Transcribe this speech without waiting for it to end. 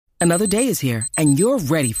Another day is here, and you're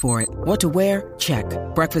ready for it. What to wear? Check.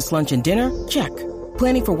 Breakfast, lunch, and dinner? Check.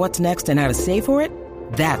 Planning for what's next and how to save for it?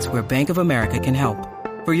 That's where Bank of America can help.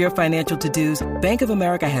 For your financial to-dos, Bank of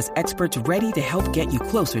America has experts ready to help get you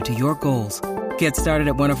closer to your goals. Get started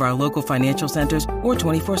at one of our local financial centers or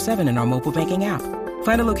 24/7 in our mobile banking app.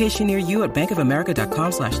 Find a location near you at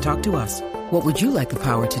bankofamerica.com/talktous. What would you like the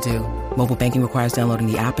power to do? Mobile banking requires downloading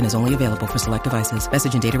the app and is only available for select devices.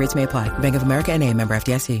 Message and data rates may apply. Bank of America N.A., member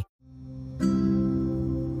FDIC.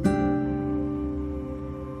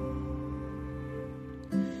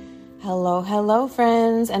 Hello,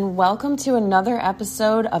 friends, and welcome to another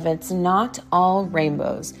episode of It's Not All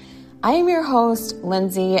Rainbows. I am your host,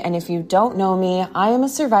 Lindsay, and if you don't know me, I am a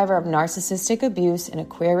survivor of narcissistic abuse in a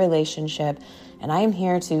queer relationship, and I am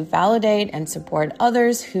here to validate and support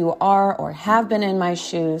others who are or have been in my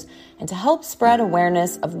shoes and to help spread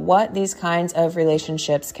awareness of what these kinds of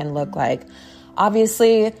relationships can look like.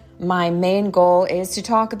 Obviously, my main goal is to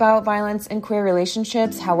talk about violence in queer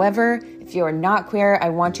relationships. However, if you are not queer, I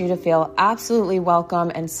want you to feel absolutely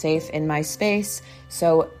welcome and safe in my space.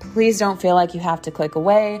 So please don't feel like you have to click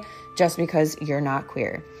away just because you're not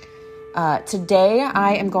queer. Today,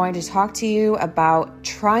 I am going to talk to you about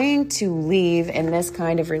trying to leave in this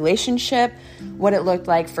kind of relationship, what it looked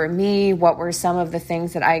like for me, what were some of the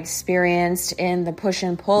things that I experienced in the push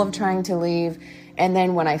and pull of trying to leave, and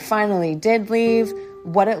then when I finally did leave,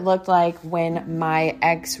 what it looked like when my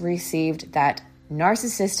ex received that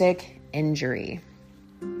narcissistic injury.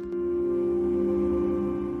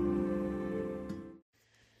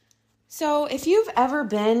 So if you've ever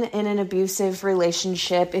been in an abusive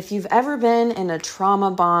relationship, if you've ever been in a trauma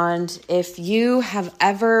bond, if you have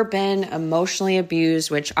ever been emotionally abused,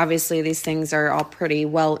 which obviously these things are all pretty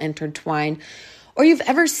well intertwined, or you've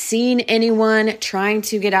ever seen anyone trying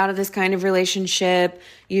to get out of this kind of relationship,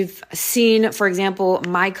 you've seen, for example,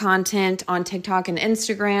 my content on TikTok and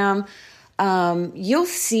Instagram, you'll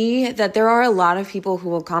see that there are a lot of people who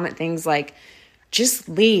will comment things like, just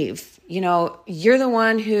leave. You know, you're the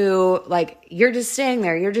one who, you're just staying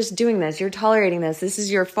there. You're just doing this. You're tolerating this. This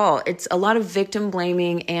is your fault. It's a lot of victim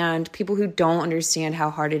blaming and people who don't understand how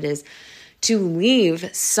hard it is to leave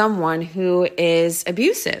someone who is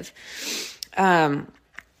abusive. And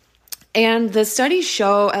the studies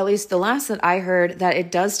show, at least the last that I heard, that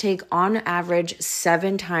it does take on average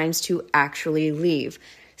 7 times to actually leave.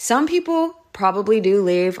 Some people probably do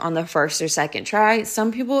leave on the first or second try.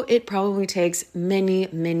 Some people, it probably takes many,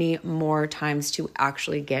 many more times to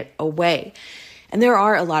actually get away. And there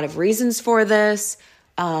are a lot of reasons for this.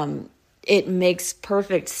 It makes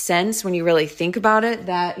perfect sense when you really think about it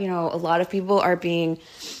that, a lot of people are being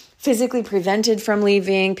physically prevented from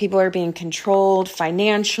leaving. People are being controlled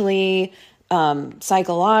financially,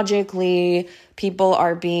 psychologically. People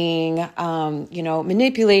are being,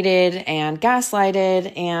 manipulated and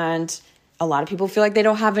gaslighted, and a lot of people feel like they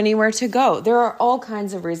don't have anywhere to go. There are all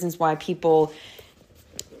kinds of reasons why people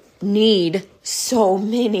need so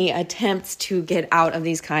many attempts to get out of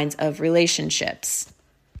these kinds of relationships.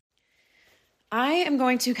 I am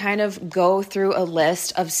going to kind of go through a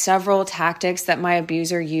list of several tactics that my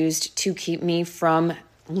abuser used to keep me from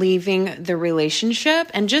leaving the relationship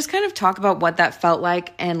and just kind of talk about what that felt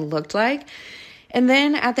like and looked like. And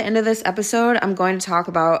then at the end of this episode, I'm going to talk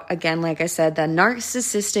about, again, like I said, the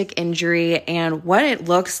narcissistic injury and what it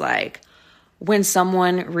looks like when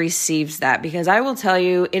someone receives that. Because I will tell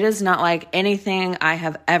you, it is not like anything I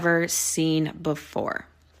have ever seen before.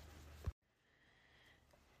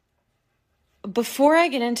 Before I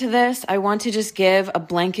get into this, I want to just give a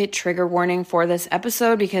blanket trigger warning for this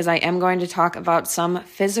episode because I am going to talk about some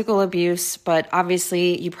physical abuse, but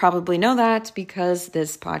obviously you probably know that because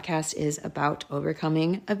this podcast is about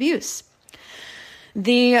overcoming abuse.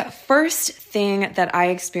 The first thing that I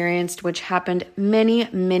experienced, which happened many,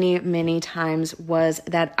 many, many times, was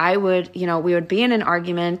that we would be in an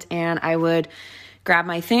argument and I would grab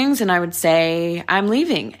my things and I would say, I'm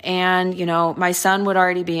leaving. And, my son would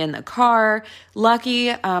already be in the car.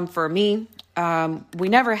 Lucky for me, we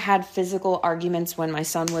never had physical arguments when my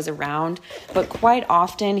son was around, but quite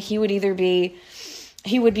often he would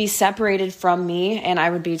be separated from me and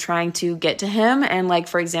I would be trying to get to him. And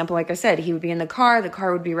for example, like I said, he would be in the car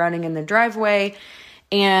would be running in the driveway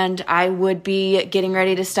and I would be getting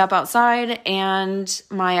ready to step outside and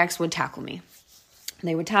my ex would tackle me.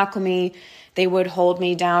 They would tackle me. They would hold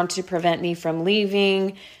me down to prevent me from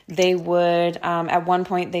leaving. They would, at one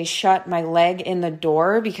point, they shut my leg in the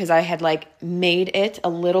door because I had made it a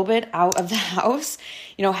little bit out of the house.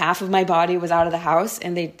 Half of my body was out of the house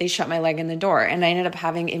and they shut my leg in the door. And I ended up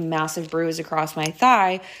having a massive bruise across my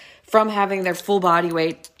thigh from having their full body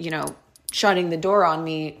weight, shutting the door on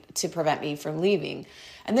me to prevent me from leaving.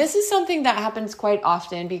 And this is something that happens quite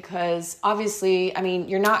often because obviously, I mean,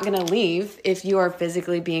 you're not going to leave if you are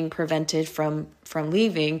physically being prevented from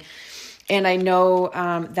leaving. And I know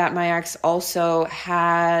that my ex also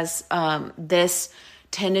has this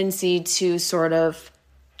tendency to sort of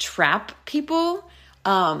trap people.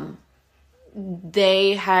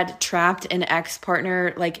 They had trapped an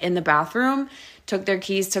ex-partner like in the bathroom, took their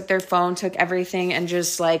keys, took their phone, took everything, and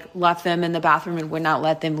just like left them in the bathroom and would not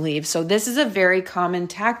let them leave. So this is a very common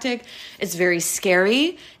tactic. It's very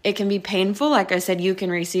scary. It can be painful. Like I said, you can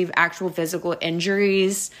receive actual physical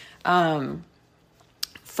injuries from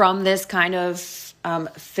this kind of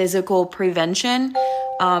physical prevention.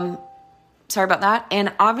 Sorry about that.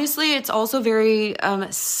 And obviously it's also very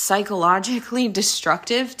psychologically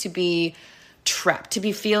destructive to be trapped, to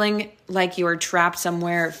be feeling like you are trapped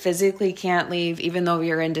somewhere, physically can't leave, even though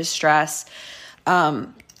you're in distress.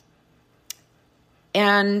 And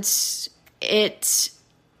it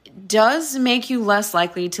does make you less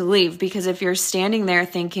likely to leave, because if you're standing there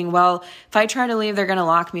thinking, well, if I try to leave, they're going to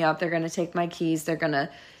lock me up. They're going to take my keys. They're going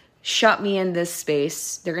to shut me in this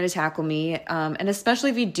space. They're going to tackle me. And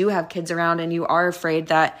especially if you do have kids around and you are afraid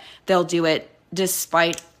that they'll do it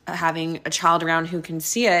despite having a child around who can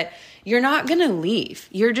see it, you're not going to leave.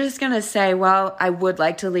 You're just going to say, well, I would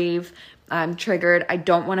like to leave. I'm triggered. I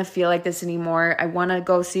don't want to feel like this anymore. I want to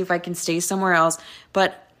go see if I can stay somewhere else,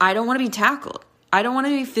 but I don't want to be tackled. I don't want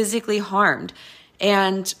to be physically harmed.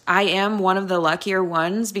 And I am one of the luckier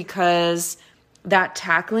ones, because that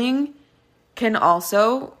tackling can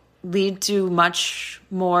also lead to much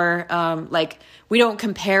more, like, we don't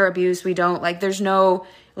compare abuse. We don't, like, there's no,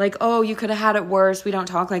 like, oh, you could have had it worse. We don't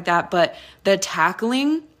talk like that. But the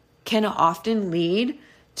tackling can often lead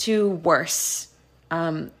to worse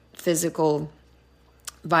physical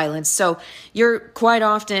violence. So you're quite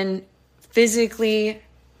often physically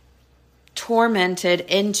tormented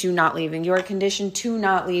into not leaving. You're conditioned to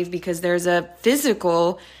not leave because there's a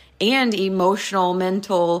physical and emotional,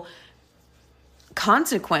 mental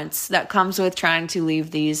consequence that comes with trying to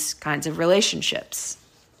leave these kinds of relationships.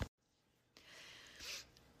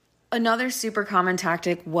 Another super common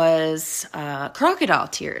tactic was crocodile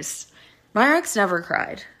tears. My ex never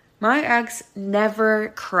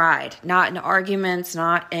cried. Not in arguments,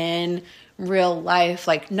 not in real life.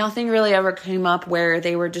 Like, nothing really ever came up where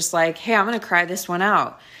they were just like, hey, I'm going to cry this one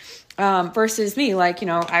out. Versus me, like, you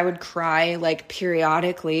know, I would cry like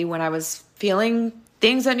periodically when I was feeling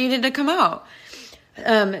things that needed to come out.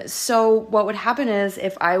 So what would happen is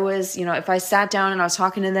if I sat down and I was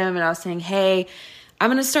talking to them and I was saying, hey, I'm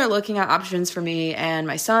going to start looking at options for me and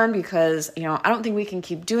my son because, you know, I don't think we can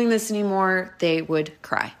keep doing this anymore, they would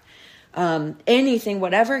cry. Anything,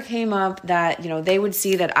 whatever came up that, you know, they would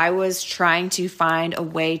see that I was trying to find a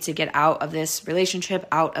way to get out of this relationship,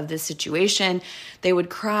 out of this situation, they would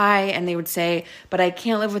cry and they would say, but I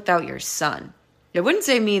can't live without your son. They wouldn't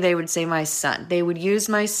say me, they would say my son. They would use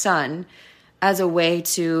my son as a way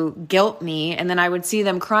to guilt me. And then I would see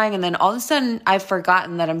them crying. And then all of a sudden I've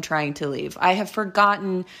forgotten that I'm trying to leave. I have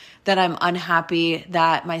forgotten that I'm unhappy,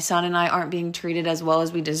 that my son and I aren't being treated as well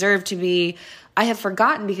as we deserve to be. I have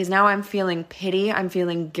forgotten because now I'm feeling pity. I'm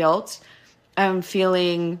feeling guilt. I'm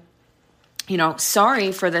feeling, you know,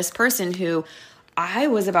 sorry for this person who I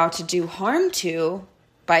was about to do harm to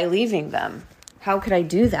by leaving them. How could I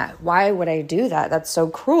do that? Why would I do that? That's so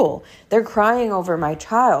cruel. They're crying over my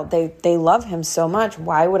child. They love him so much.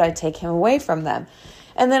 Why would I take him away from them?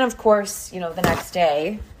 And then, of course, you know, the next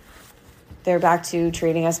day, they're back to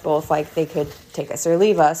treating us both like they could take us or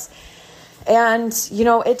leave us. And, you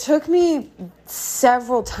know, it took me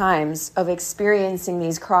several times of experiencing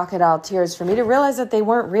these crocodile tears for me to realize that they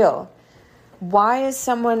weren't real. Why is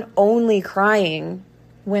someone only crying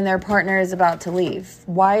when their partner is about to leave?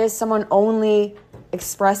 Why is someone only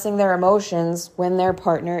expressing their emotions when their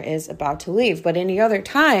partner is about to leave? But any other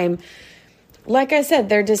time, like I said,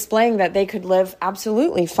 they're displaying that they could live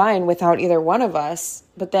absolutely fine without either one of us.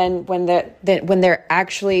 But then when they're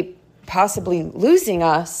actually possibly losing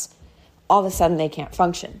us, all of a sudden they can't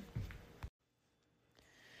function.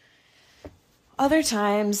 Other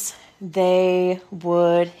times they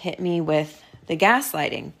would hit me with the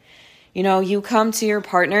gaslighting. You know, you come to your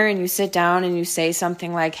partner and you sit down and you say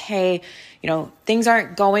something like, hey, you know, things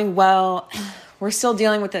aren't going well. We're still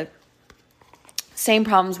dealing with the same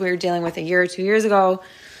problems we were dealing with a year or 2 years ago.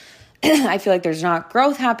 I feel like there's not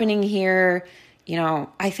growth happening here. You know,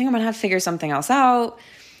 I think I'm going to have to figure something else out.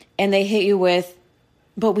 And they hit you with,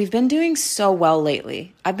 but we've been doing so well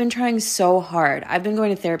lately. I've been trying so hard. I've been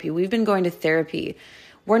going to therapy. We've been going to therapy.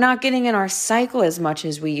 We're not getting in our cycle as much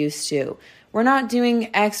as we used to. We're not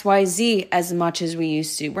doing XYZ as much as we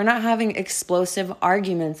used to. We're not having explosive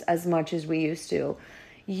arguments as much as we used to.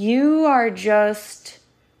 You are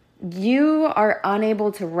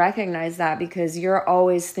unable to recognize that because you're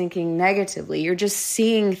always thinking negatively. You're just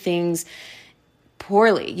seeing things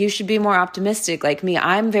poorly. You should be more optimistic like me.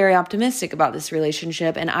 I'm very optimistic about this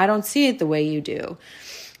relationship and I don't see it the way you do.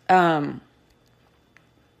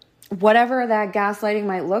 Whatever that gaslighting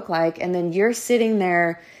might look like, and then you're sitting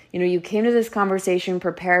there, you came to this conversation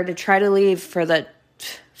prepared to try to leave for the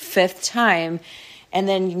 5th time, and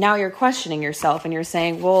then now you're questioning yourself and you're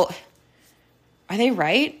saying, well, are they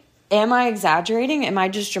right? Am I exaggerating? Am I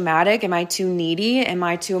just dramatic? Am I too needy? Am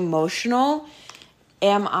I too emotional?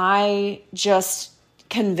 Am I just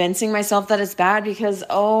convincing myself that it's bad because,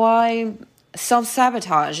 I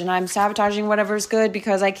self-sabotage and I'm sabotaging whatever's good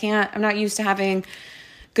because I'm not used to having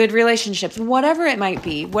good relationships, whatever it might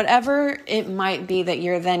be that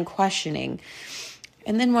you're then questioning.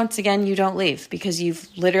 And then once again, you don't leave because you've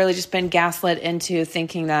literally just been gaslit into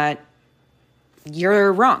thinking that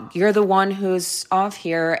you're wrong. You're the one who's off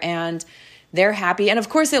here and they're happy. And of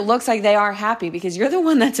course it looks like they are happy because you're the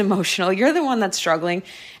one that's emotional. You're the one that's struggling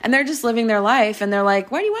and they're just living their life. And they're like,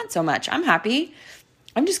 why do you want so much? I'm happy.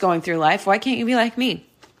 I'm just going through life. Why can't you be like me?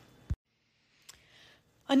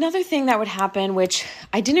 Another thing that would happen, which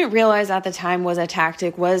I didn't realize at the time was a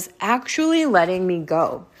tactic, was actually letting me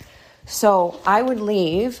go. So I would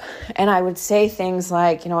leave and I would say things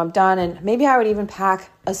like, I'm done. And maybe I would even pack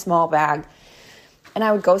a small bag and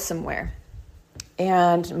I would go somewhere.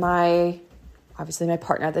 And my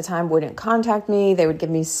partner at the time wouldn't contact me. They would give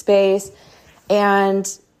me space. And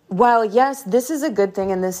while, yes, this is a good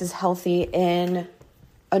thing and this is healthy in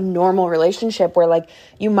a normal relationship where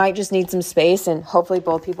you might just need some space and hopefully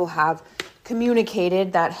both people have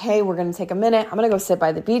communicated that, hey, we're going to take a minute. I'm going to go sit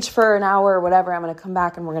by the beach for an hour or whatever. I'm going to come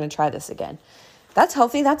back and we're going to try this again. That's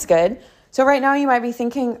healthy. That's good. So right now you might be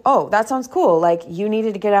thinking, oh, that sounds cool. You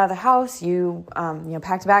needed to get out of the house. You,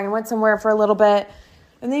 packed a bag and went somewhere for a little bit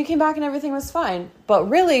and then you came back and everything was fine. But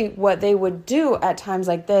really what they would do at times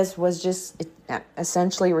like this was just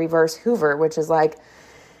essentially reverse Hoover, which is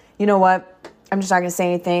you know what? I'm just not going to say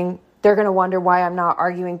anything. They're going to wonder why I'm not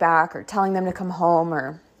arguing back or telling them to come home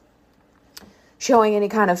or showing any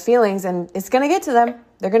kind of feelings. And it's going to get to them.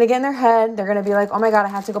 They're going to get in their head. They're going to be like, oh my God, I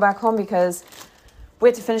have to go back home because we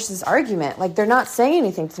have to finish this argument. They're not saying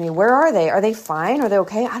anything to me. Where are they? Are they fine? Are they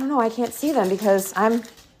okay? I don't know. I can't see them because I'm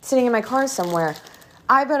sitting in my car somewhere.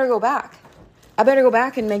 I better go back. I better go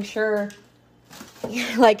back and make sure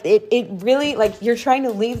it really you're trying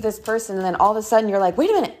to leave this person. And then all of a sudden you're like, wait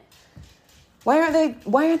a minute. Why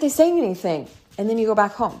aren't they saying anything? And then you go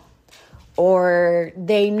back home. Or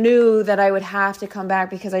they knew that I would have to come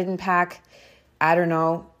back because I didn't pack, I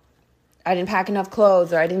didn't pack enough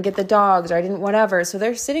clothes or I didn't get the dogs or I didn't whatever. So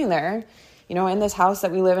they're sitting there, in this house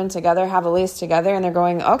that we live in together, have a lease together, and they're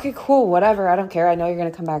going, okay, cool, whatever. I don't care. I know you're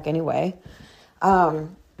going to come back anyway.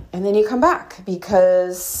 And then you come back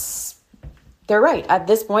because they're right. At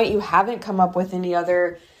this point, you haven't come up with any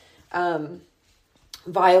other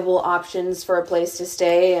viable options for a place to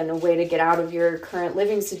stay and a way to get out of your current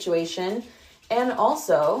living situation. And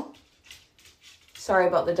also, sorry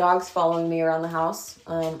about the dogs following me around the house.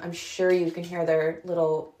 I'm sure you can hear their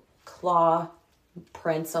little claw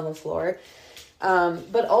prints on the floor.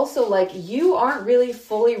 But also, you aren't really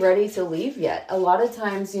fully ready to leave yet. A lot of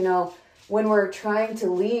times, when we're trying to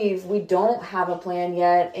leave, we don't have a plan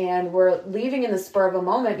yet, and we're leaving in the spur of a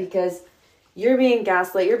moment because you're being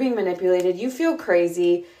gaslit, you're being manipulated, you feel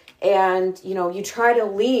crazy, and, you try to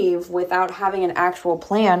leave without having an actual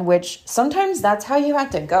plan, which sometimes that's how you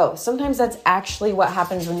have to go. Sometimes that's actually what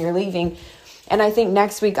happens when you're leaving. And I think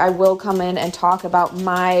next week I will come in and talk about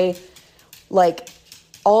my,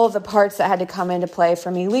 all of the parts that had to come into play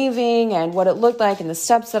for me leaving and what it looked like and the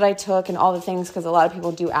steps that I took and all the things, because a lot of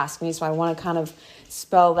people do ask me, so I want to kind of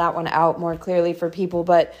spell that one out more clearly for people.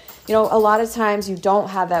 But, a lot of times you don't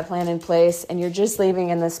have that plan in place and you're just leaving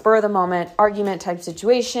in the spur of the moment argument type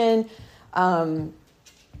situation. And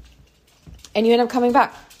you end up coming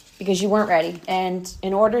back because you weren't ready. And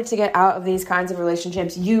in order to get out of these kinds of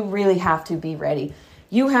relationships, you really have to be ready.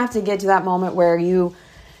 You have to get to that moment where you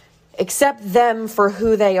accept them for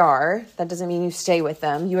who they are. That doesn't mean you stay with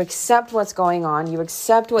them. You accept what's going on. You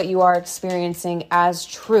accept what you are experiencing as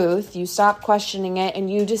truth. You stop questioning it and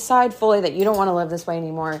you decide fully that you don't want to live this way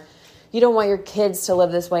anymore. You don't want your kids to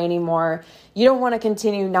live this way anymore. You don't want to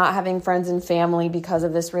continue not having friends and family because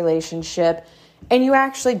of this relationship. And you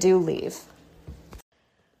actually do leave.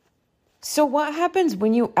 So what happens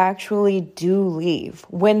when you actually do leave?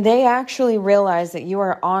 When they actually realize that you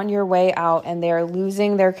are on your way out and they are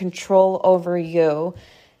losing their control over you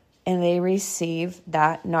and they receive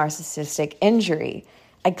that narcissistic injury.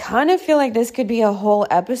 I kind of feel like this could be a whole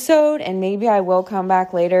episode, and maybe I will come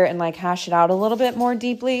back later and like hash it out a little bit more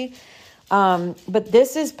deeply. But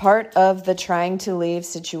this is part of the trying to leave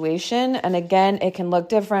situation. And again, it can look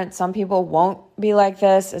different. Some people won't be like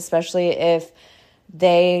this, especially if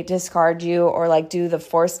they discard you or like do the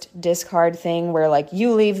forced discard thing where like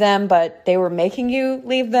you leave them, but they were making you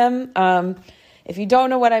leave them. If you don't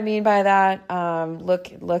know what I mean by that,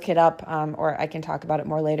 look it up, or I can talk about it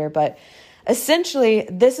more later. But essentially,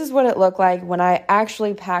 this is what it looked like when I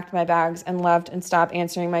actually packed my bags and left and stopped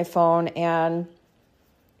answering my phone and,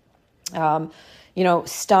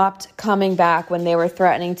 stopped coming back when they were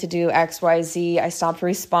threatening to do XYZ. I stopped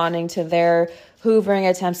responding to their hoovering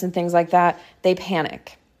attempts and things like that. They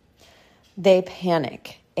panic.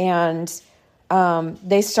 And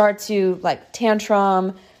they start to like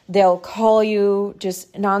tantrum. They'll call you,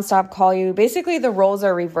 just nonstop call you. Basically, the roles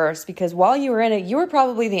are reversed because while you were in it, you were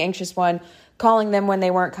probably the anxious one calling them when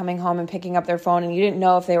they weren't coming home and picking up their phone, and you didn't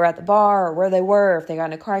know if they were at the bar or where they were, or if they got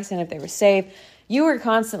in a car accident, if they were safe. You were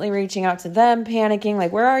constantly reaching out to them, panicking,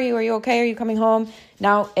 like, where are you? Are you okay? Are you coming home?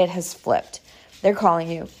 Now it has flipped. They're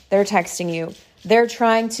calling you. They're texting you. They're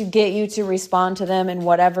trying to get you to respond to them in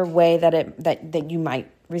whatever way that you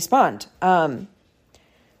might respond. They're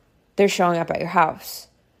showing up at your house.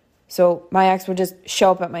 So my ex would just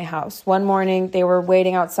show up at my house. One morning, they were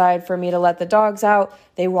waiting outside for me to let the dogs out.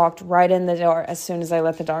 They walked right in the door as soon as I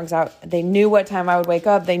let the dogs out. They knew what time I would wake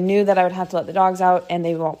up. They knew that I would have to let the dogs out, and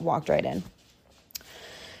they walked right in.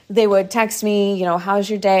 They would text me, how's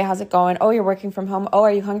your day? How's it going? Oh, you're working from home. Oh,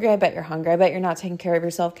 are you hungry? I bet you're hungry. I bet you're not taking care of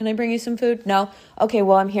yourself. Can I bring you some food? No. Okay,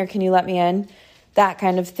 well, I'm here. Can you let me in? That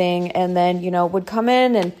kind of thing. And then, would come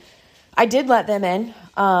in, and I did let them in.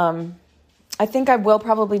 I think I will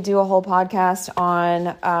probably do a whole podcast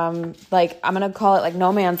on, I'm going to call it like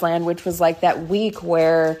no man's land, which was like that week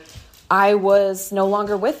where I was no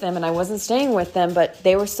longer with them and I wasn't staying with them, but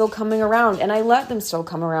they were still coming around and I let them still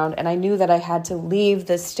come around. And I knew that I had to leave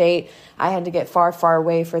the state. I had to get far, far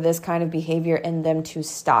away for this kind of behavior and them to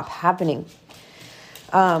stop happening.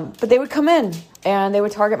 But they would come in and they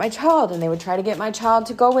would target my child and they would try to get my child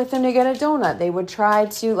to go with them to get a donut. They would try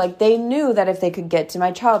to, they knew that if they could get to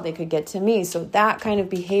my child, they could get to me. So that kind of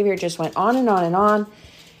behavior just went on and on and on.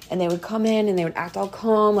 And they would come in and they would act all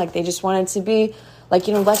calm, like they just wanted to be,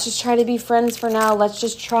 let's just try to be friends for now. Let's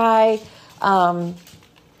just try. And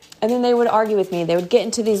then they would argue with me. They would get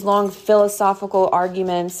into these long philosophical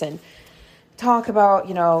arguments and talk about,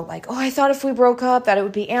 I thought if we broke up that it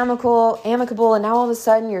would be amicable, and now all of a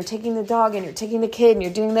sudden you're taking the dog and you're taking the kid and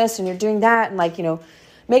you're doing this and you're doing that, and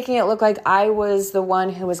making it look like I was the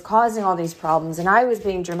one who was causing all these problems and I was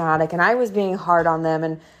being dramatic and I was being hard on them,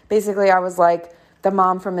 and basically I was like the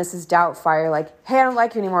mom from Mrs. Doubtfire, like, hey, I don't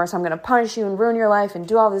like you anymore, so I'm going to punish you and ruin your life and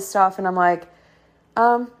do all this stuff. And I'm like,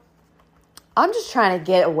 I'm just trying to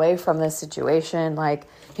get away from this situation, but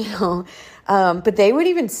they would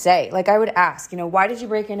even say, I would ask, why did you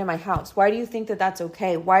break into my house? Why do you think that that's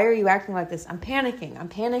okay? Why are you acting like this? I'm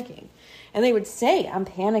panicking. And they would say, I'm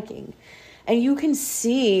panicking. And you can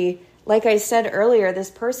see, like I said earlier,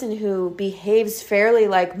 this person who behaves fairly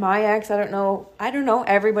like my ex, I don't know,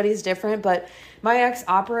 everybody's different, but my ex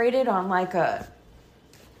operated on I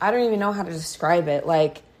don't even know how to describe it,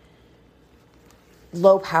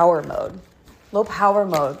 low power mode,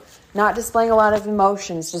 not displaying a lot of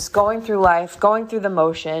emotions, just going through life, going through the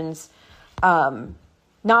motions,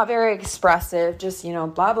 not very expressive, just,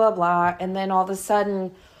 blah, blah, blah. And then all of a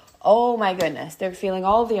sudden, oh my goodness, they're feeling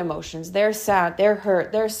all the emotions. They're sad, they're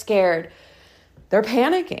hurt, they're scared, they're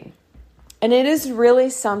panicking. And it is really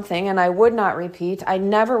something, and I would not repeat, I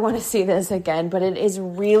never want to see this again, but it is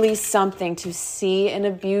really something to see an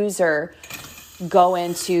abuser go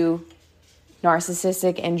into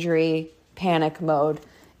narcissistic injury, panic mode.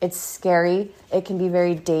 It's scary. It can be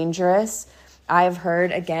very dangerous. I've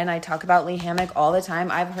heard, again, I talk about Lee Hammock all the time.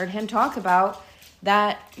 I've heard him talk about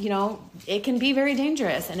that, it can be very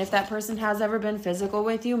dangerous. And if that person has ever been physical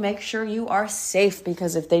with you, make sure you are safe,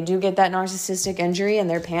 because if they do get that narcissistic injury and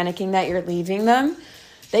they're panicking that you're leaving them,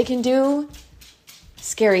 they can do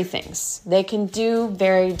scary things. They can do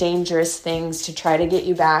very dangerous things to try to get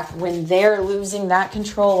you back when they're losing that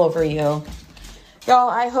control over you. Y'all,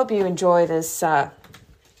 I hope you enjoy this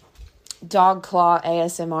dog claw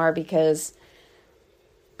ASMR, because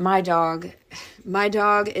my dog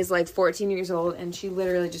is 14 years old and she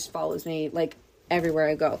literally just follows me everywhere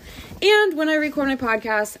I go. And when I record my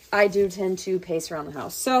podcast, I do tend to pace around the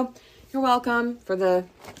house. So You're welcome for the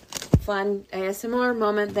fun ASMR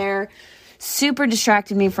moment there. Super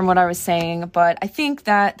distracted me from what I was saying, but I think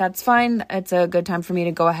that's fine. It's a good time for me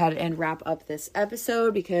to go ahead and wrap up this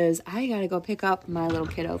episode because I gotta go pick up my little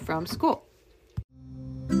kiddo from school.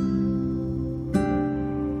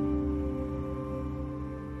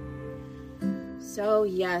 So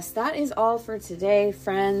yes, that is all for today,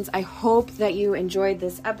 friends. I hope that you enjoyed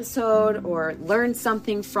this episode or learned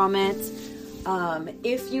something from it.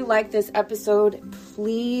 If you like this episode,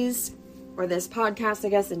 please, or this podcast, I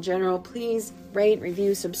guess in general, please rate,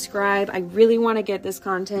 review, subscribe. I really want to get this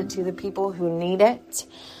content to the people who need it.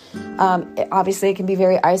 Obviously, it can be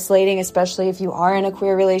very isolating, especially if you are in a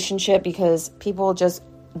queer relationship, because people just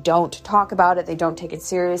don't talk about it. They don't take it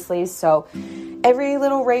seriously. So every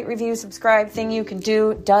little rate, review, subscribe thing you can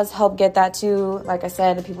do does help get that to, like I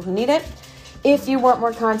said, the people who need it. If you want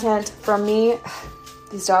more content from me,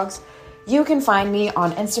 these dogs, you can find me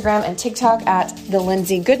on Instagram and TikTok at The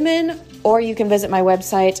Lindsay Goodman, or you can visit my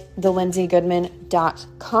website,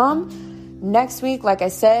 thelindsaygoodman.com. Next week, like I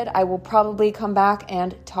said, I will probably come back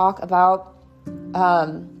and talk about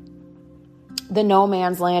the no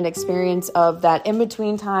man's land experience of that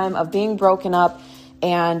in-between time of being broken up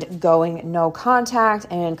and going no contact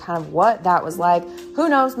and kind of what that was like. Who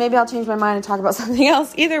knows? Maybe I'll change my mind and talk about something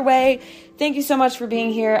else. Either way, thank you so much for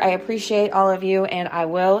being here. I appreciate all of you, and I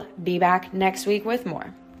will be back next week with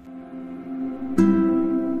more.